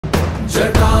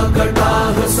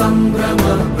जटाकटाह संभ्रम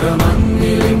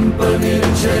भ्रमन्निलिम्प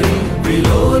निर्झरी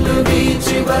विलोल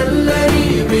वीचि वल्लरी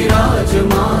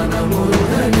विराजमान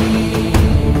मूर्धनि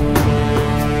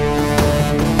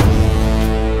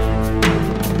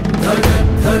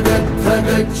धगत् धगत्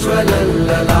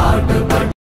धगज्ज्वलल्ललाटपट.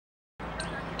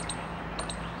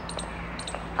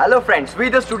 Hello friends, we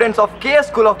the students of KS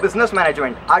School of Business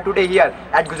Management are today here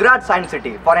at Gujarat Science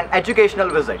City for an educational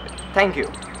visit. Thank you.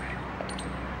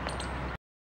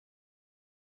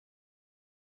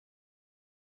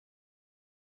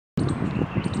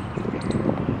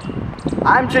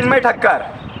 I am Chinmay Thakkar.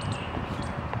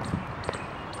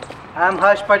 I am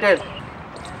Harsh Patel.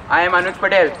 I am Anuj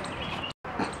Patel.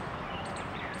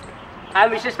 I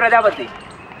am Prajapati.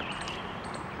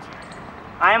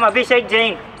 I am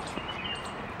Jain.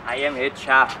 I am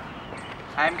Shah.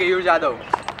 I am Jadav.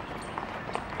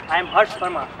 I am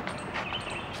Parmar.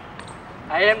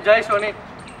 I am Soni.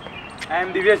 I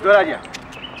am Dhorajiya.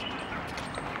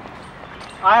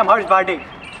 I am Bhati.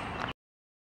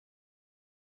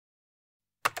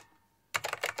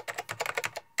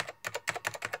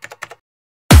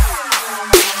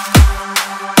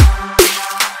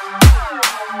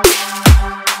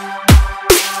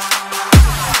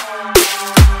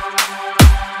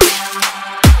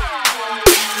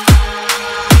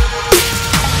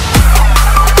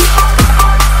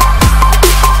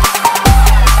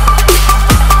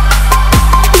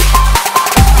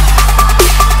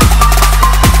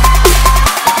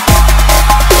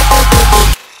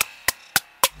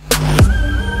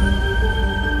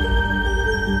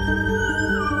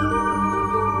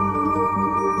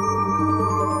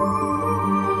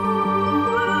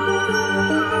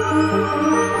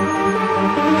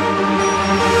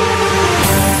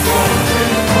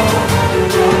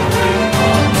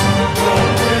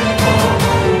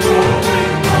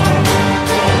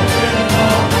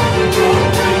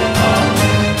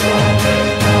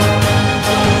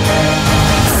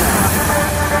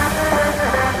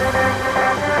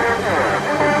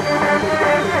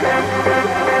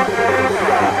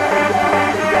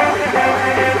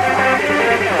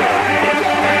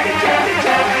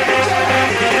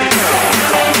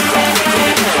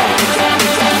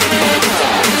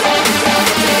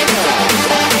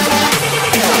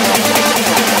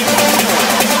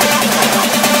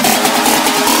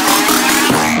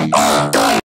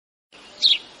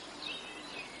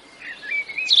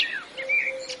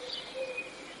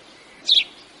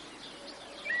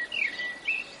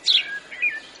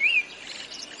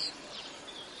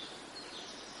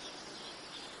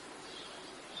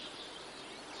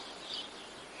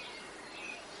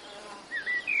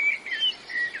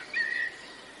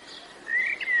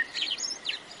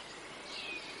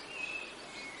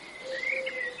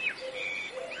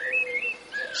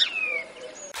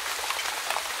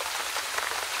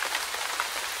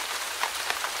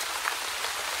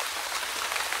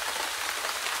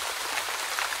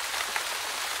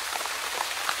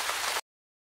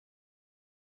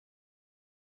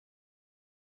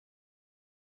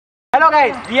 Hello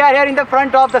guys, we are here in the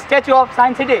front of the statue of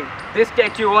Science City. This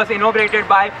statue was inaugurated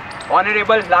by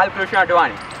Honorable Lal Krishna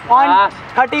Advani On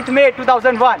 30th May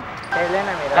 2001.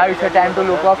 Now it's a time to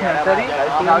look of nursery.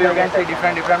 Now you can see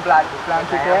different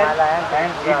plants here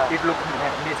and it looks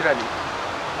naturally.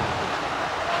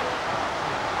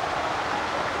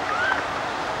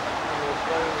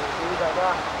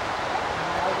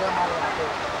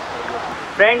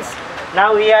 Friends,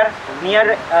 now we are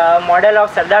near model of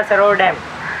Sardar Sarovar Dam,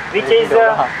 which is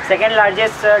second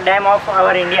largest dam of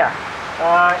our India.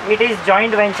 It is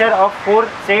joint venture of 4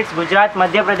 states: Gujarat,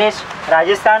 Madhya Pradesh,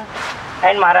 Rajasthan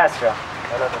and Maharashtra.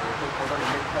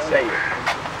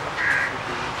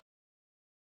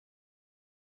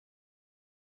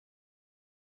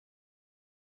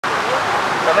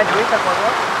 તમે જોઈ શકો છો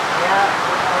અહીંયા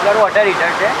solar water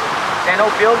heater છે, તેનો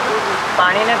ઉપયોગ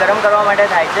પાણીને ગરમ કરવા માટે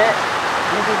થાય છે.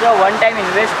 This is a one time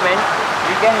investment.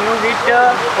 We can use it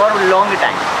for long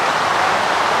time.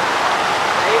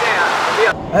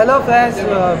 Hello friends,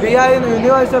 we are in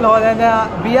Universal Hall and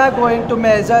we are going to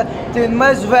measure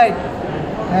Chinmay's weight.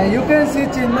 You can see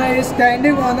Chinmay is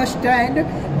standing on a stand.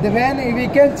 When we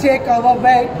can check our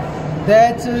weight,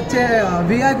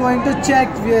 we are going to check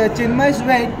Chinmay's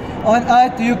weight. On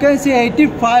Earth you can see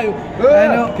 85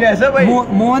 and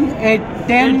Moon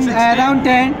 10 around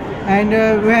 10 and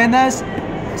Venus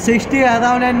 60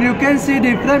 around, and you can see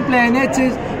different planets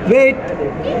is weight.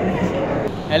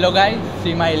 Hello guys,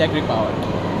 see my electric power.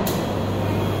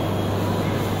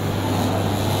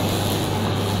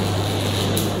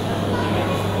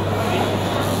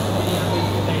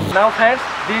 Now friends,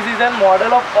 this is a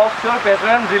model of offshore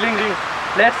petroleum drilling rig.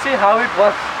 Let's see how it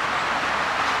works.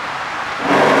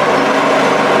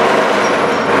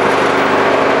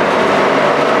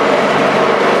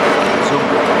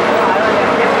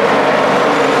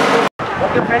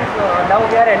 Now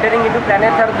we are entering into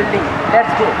Planet Earth building. Let's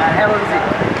go. Have a visit.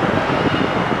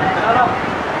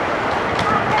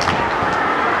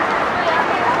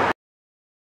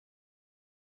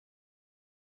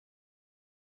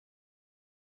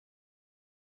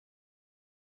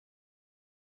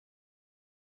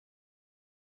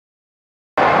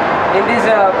 In this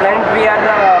planet we are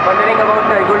wondering about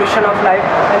the evolution of life,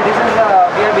 and this is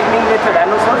we are beginning with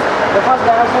dinosaurs. The first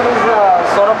dinosaur is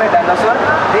sauropod dinosaur.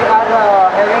 They are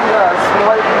having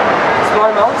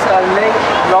small mouths,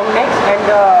 long necks, and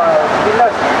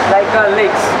pillars like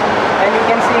legs. And you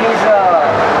can see his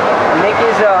neck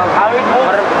is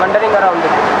wandering around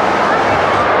it.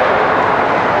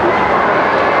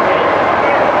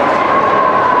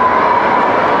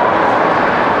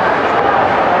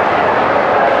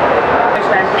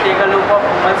 Take a look of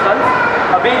human skulls.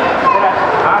 अभी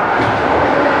हाँ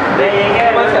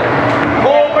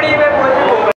खोपड़ी में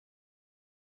बोलते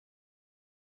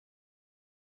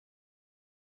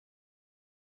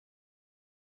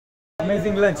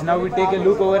Amazing lunch. Now we take a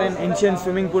look over an ancient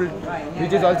swimming pool,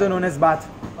 which is also known as bath.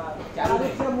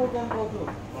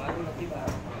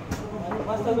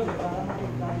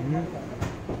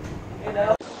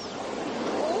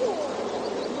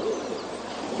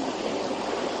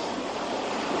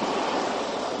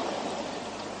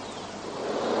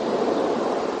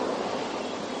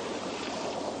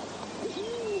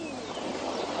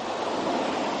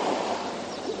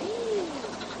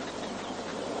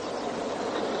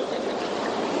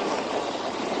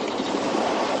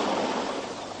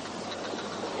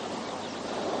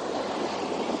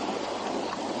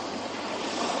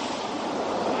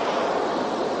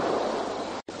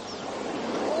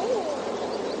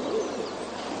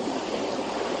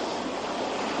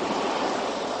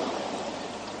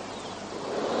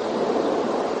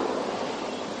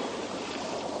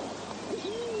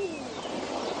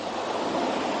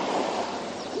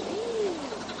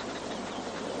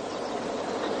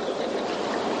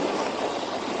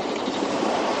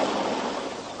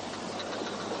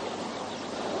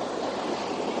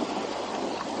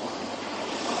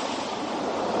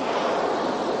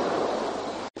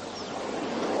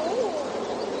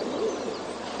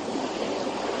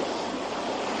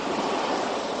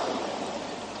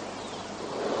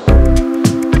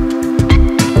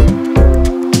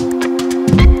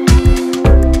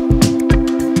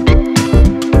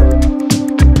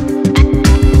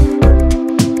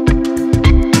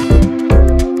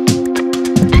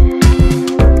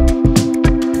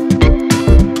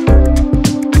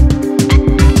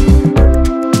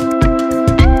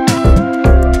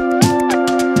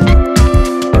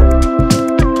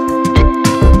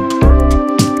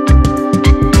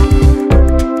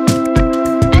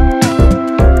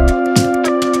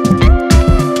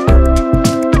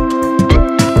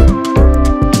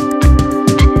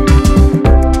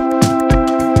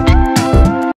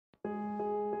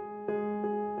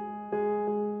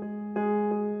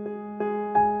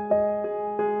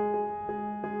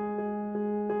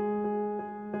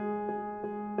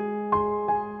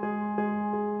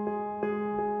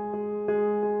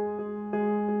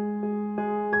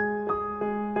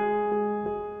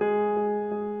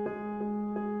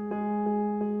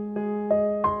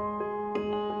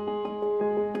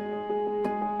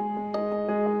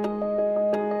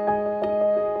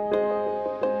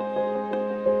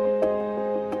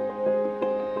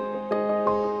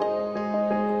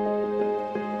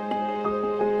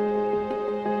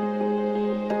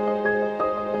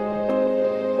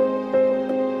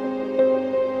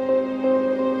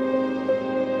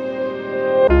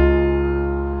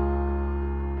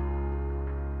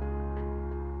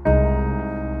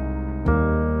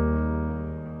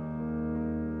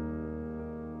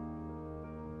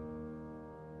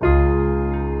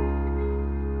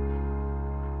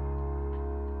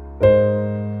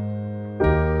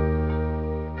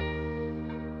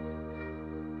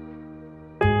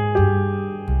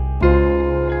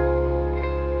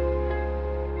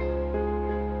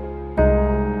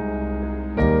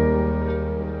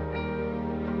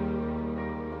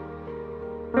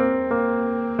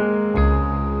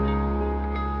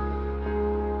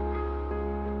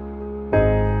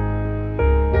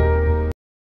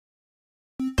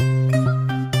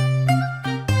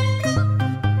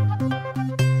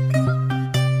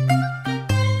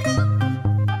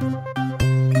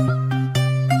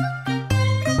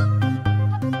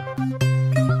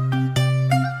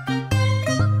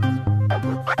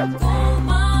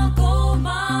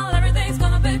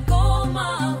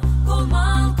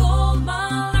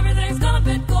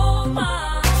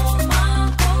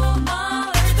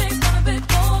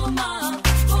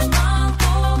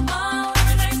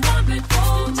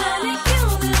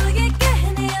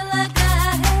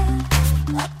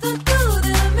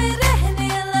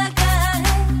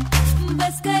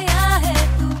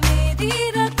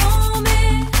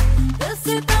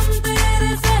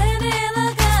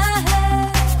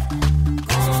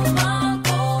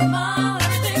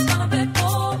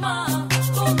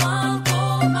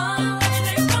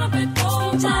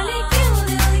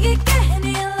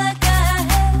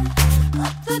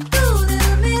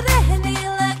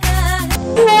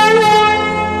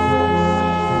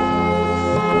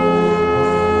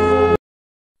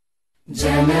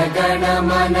 जनगण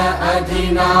मन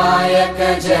अधिनायक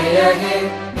जय हे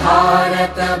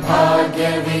भारत भाग्य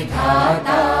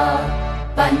विधाता।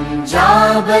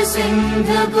 पंजाब सिंध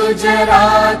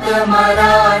गुजरात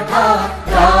मराठा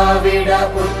द्राविड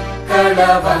उत्कल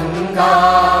बंगा।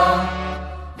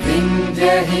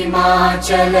 विंध्य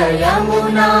हिमाचल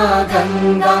यमुना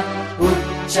गंगा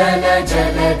उच्चल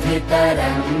जलधि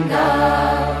तरंगा।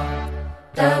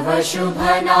 तव शुभ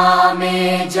नामे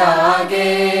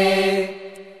जागे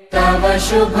तव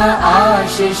शुभ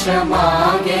आशीष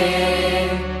मागे।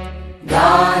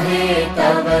 गाहे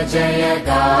तव जय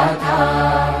गाथा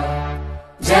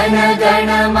जनगण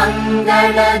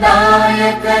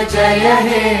मंगलदायक जय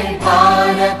हे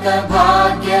भारत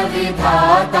भाग्य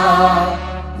विधाता।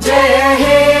 जय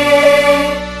हे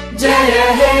जय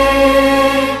हे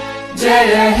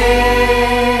जय हे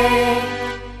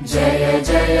जय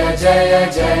जय जय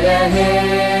जय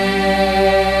हे।